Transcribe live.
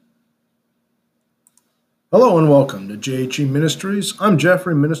Hello and welcome to JHE Ministries. I'm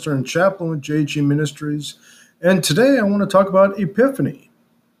Jeffrey, minister and chaplain with JHE Ministries, and today I want to talk about Epiphany.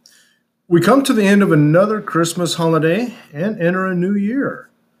 We come to the end of another Christmas holiday and enter a new year.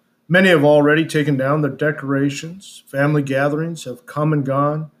 Many have already taken down their decorations, family gatherings have come and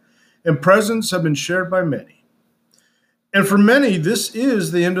gone, and presents have been shared by many. And for many, this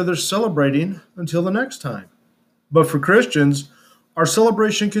is the end of their celebrating until the next time. But for Christians, our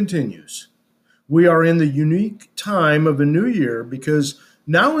celebration continues. We are in the unique time of a new year because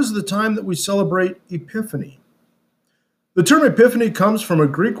now is the time that we celebrate Epiphany. The term Epiphany comes from a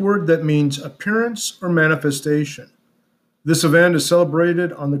Greek word that means appearance or manifestation. This event is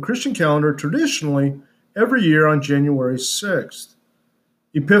celebrated on the Christian calendar traditionally every year on January 6th.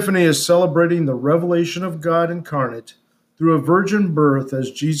 Epiphany is celebrating the revelation of God incarnate through a virgin birth as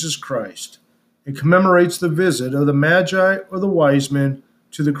Jesus Christ and commemorates the visit of the Magi or the wise men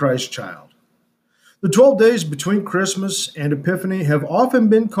to the Christ child. The 12 days between Christmas and Epiphany have often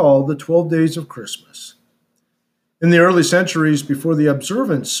been called the 12 days of Christmas. In the early centuries before the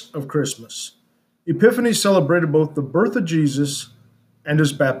observance of Christmas, Epiphany celebrated both the birth of Jesus and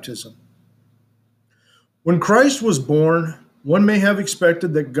his baptism. When Christ was born, one may have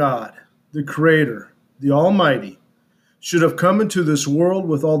expected that God, the Creator, the Almighty, should have come into this world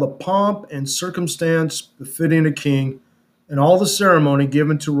with all the pomp and circumstance befitting a king and all the ceremony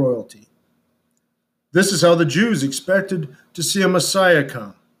given to royalty. This is how the Jews expected to see a Messiah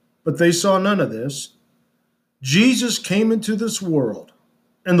come, but they saw none of this. Jesus came into this world,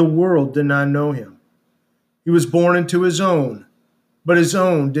 and the world did not know him. He was born into his own, but his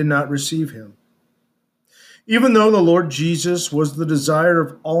own did not receive him. Even though the Lord Jesus was the desire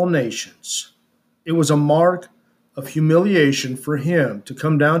of all nations, it was a mark of humiliation for him to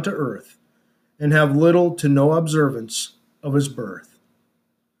come down to earth and have little to no observance of his birth.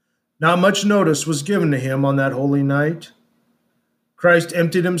 Not much notice was given to him on that holy night. Christ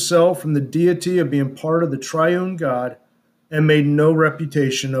emptied himself from the deity of being part of the triune God and made no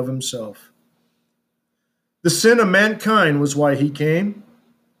reputation of himself. The sin of mankind was why he came.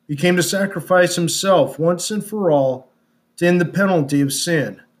 He came to sacrifice himself once and for all to end the penalty of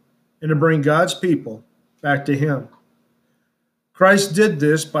sin and to bring God's people back to him. Christ did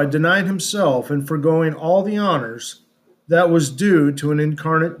this by denying himself and foregoing all the honors that was due to an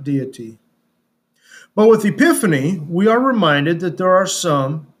incarnate deity. But with Epiphany, we are reminded that there are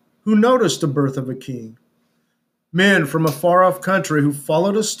some who noticed the birth of a king. Men from a far-off country who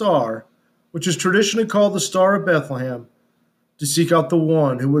followed a star, which is traditionally called the Star of Bethlehem, to seek out the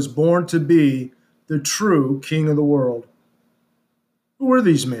one who was born to be the true King of the world. Who were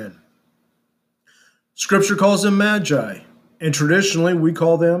these men? Scripture calls them Magi, and traditionally we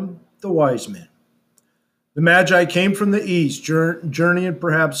call them the wise men. The Magi came from the east, journeying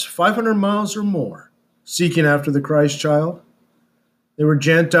perhaps 500 miles or more, seeking after the Christ child. They were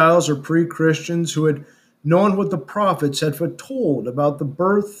Gentiles or pre-Christians who had known what the prophets had foretold about the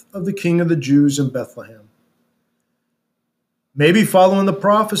birth of the King of the Jews in Bethlehem. Maybe following the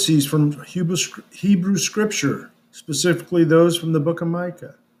prophecies from Hebrew Scripture, specifically those from the book of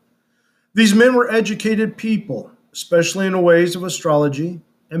Micah. These men were educated people, especially in the ways of astrology,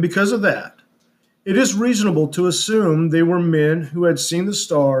 and because of that, it is reasonable to assume they were men who had seen the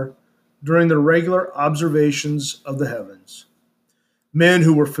star during the regular observations of the heavens. Men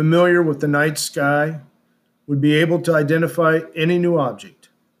who were familiar with the night sky would be able to identify any new object.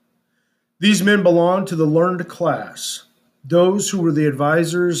 These men belonged to the learned class, those who were the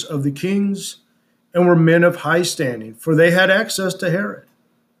advisors of the kings and were men of high standing, for they had access to Herod.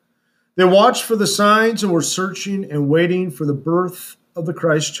 They watched for the signs and were searching and waiting for the birth of the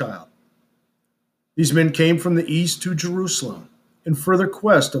Christ child. These men came from the east to Jerusalem in further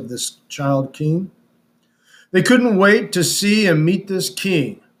quest of this child king. They couldn't wait to see and meet this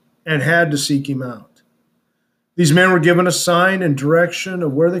king and had to seek him out. These men were given a sign and direction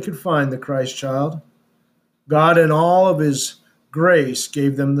of where they could find the Christ child. God in all of his grace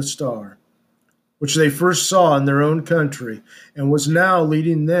gave them the star, which they first saw in their own country and was now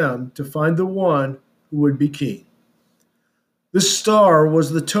leading them to find the one who would be king. This star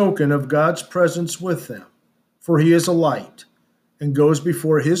was the token of God's presence with them, for he is a light and goes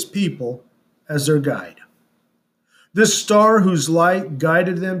before his people as their guide. This star whose light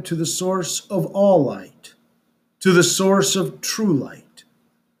guided them to the source of all light, to the source of true light.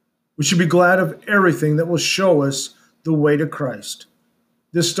 We should be glad of everything that will show us the way to Christ.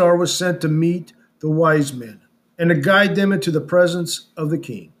 This star was sent to meet the wise men and to guide them into the presence of the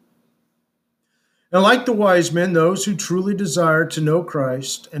King. And like the wise men, those who truly desire to know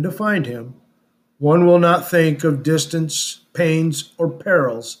Christ and to find him, one will not think of distance, pains, or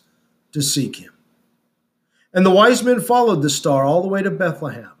perils to seek him. And the wise men followed the star all the way to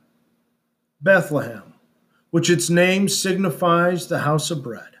Bethlehem. Bethlehem, which its name signifies the house of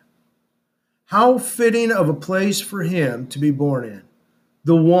bread. How fitting of a place for him to be born in,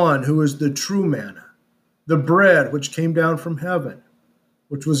 the one who is the true manna, the bread which came down from heaven,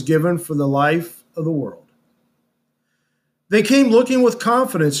 which was given for the life of the world. They came looking with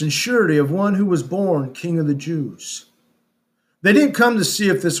confidence and surety of one who was born King of the Jews. They didn't come to see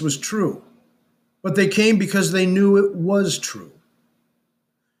if this was true, but they came because they knew it was true.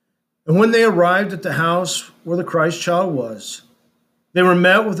 And when they arrived at the house where the Christ child was, they were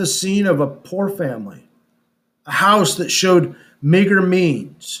met with a scene of a poor family, a house that showed meager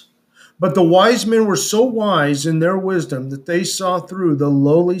means. But the wise men were so wise in their wisdom that they saw through the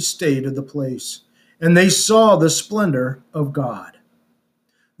lowly state of the place, and they saw the splendor of God.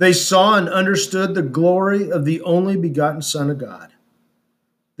 They saw and understood the glory of the only begotten Son of God.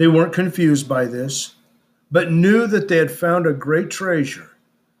 They weren't confused by this, but knew that they had found a great treasure.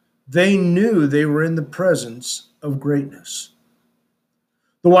 They knew they were in the presence of greatness.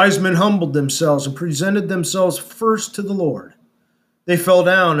 The wise men humbled themselves and presented themselves first to the Lord. They fell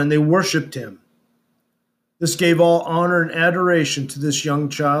down and they worshiped him. This gave all honor and adoration to this young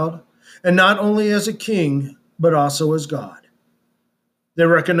child, and not only as a king, but also as God. They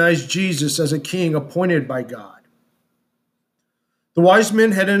recognized Jesus as a king appointed by God. The wise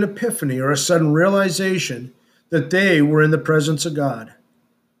men had an epiphany, or a sudden realization that they were in the presence of God.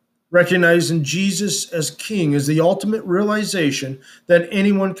 Recognizing Jesus as king is the ultimate realization that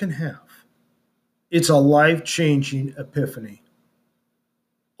anyone can have. It's a life-changing epiphany.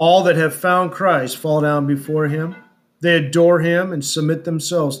 All that have found Christ fall down before him. They adore him and submit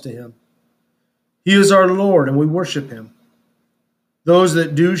themselves to him. He is our Lord, and we worship him. Those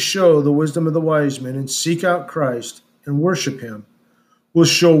that do show the wisdom of the wise men and seek out Christ and worship him will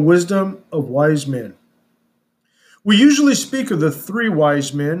show wisdom of wise men. We usually speak of the three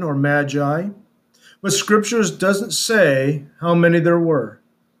wise men, or magi, but Scriptures doesn't say how many there were.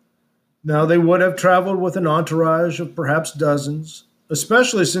 Now, they would have traveled with an entourage of perhaps dozens,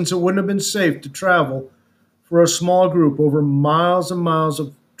 especially since it wouldn't have been safe to travel for a small group over miles and miles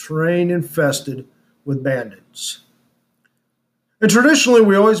of terrain infested with bandits. And traditionally,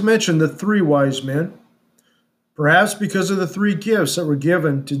 we always mention the three wise men, perhaps because of the three gifts that were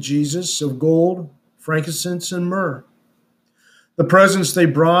given to Jesus of gold, frankincense, and myrrh. The presents they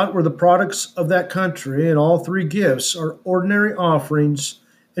brought were the products of that country, and all three gifts are ordinary offerings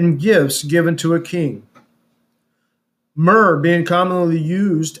and gifts given to a king. Myrrh being commonly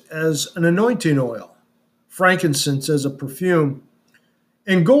used as an anointing oil, frankincense as a perfume,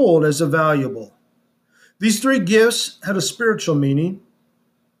 and gold as a valuable. These three gifts had a spiritual meaning.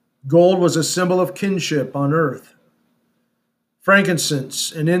 Gold was a symbol of kinship on earth.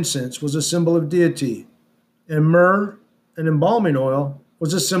 Frankincense and incense was a symbol of deity, and myrrh and embalming oil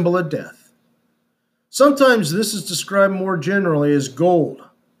was a symbol of death. Sometimes this is described more generally as gold,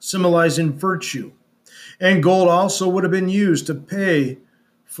 symbolizing virtue, and gold also would have been used to pay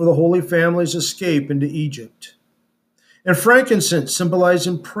for the Holy Family's escape into Egypt. And frankincense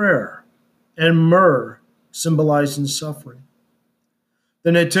symbolizing prayer, and myrrh symbolizing suffering.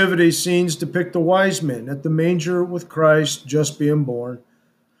 The nativity scenes depict the wise men at the manger with Christ just being born.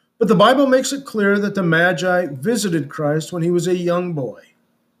 But the Bible makes it clear that the Magi visited Christ when he was a young boy.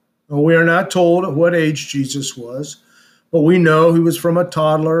 Well, we are not told at what age Jesus was, but we know he was from a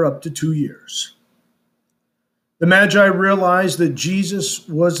toddler up to 2 years. The Magi realized that Jesus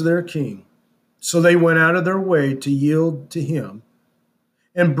was their king, so they went out of their way to yield to him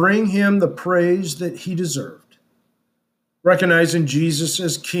and bring him the praise that he deserved. Recognizing Jesus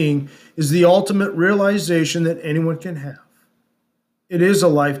as king is the ultimate realization that anyone can have. It is a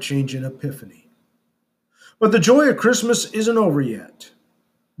life-changing epiphany. But the joy of Christmas isn't over yet,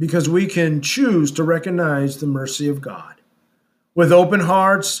 because we can choose to recognize the mercy of God. With open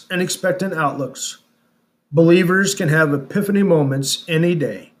hearts and expectant outlooks, believers can have epiphany moments any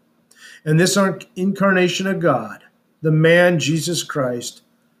day. And this incarnation of God, the man Jesus Christ,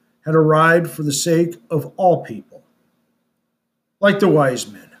 had arrived for the sake of all people. Like the wise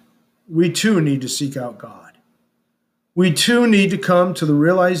men, we too need to seek out God. We too need to come to the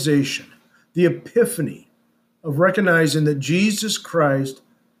realization, the epiphany of recognizing that Jesus Christ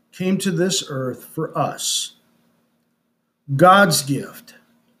came to this earth for us. God's gift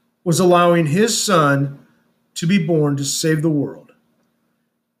was allowing his Son to be born to save the world.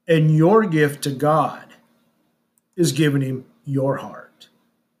 And your gift to God is giving him your heart.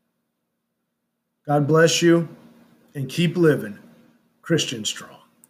 God bless you, and keep living Christian strong.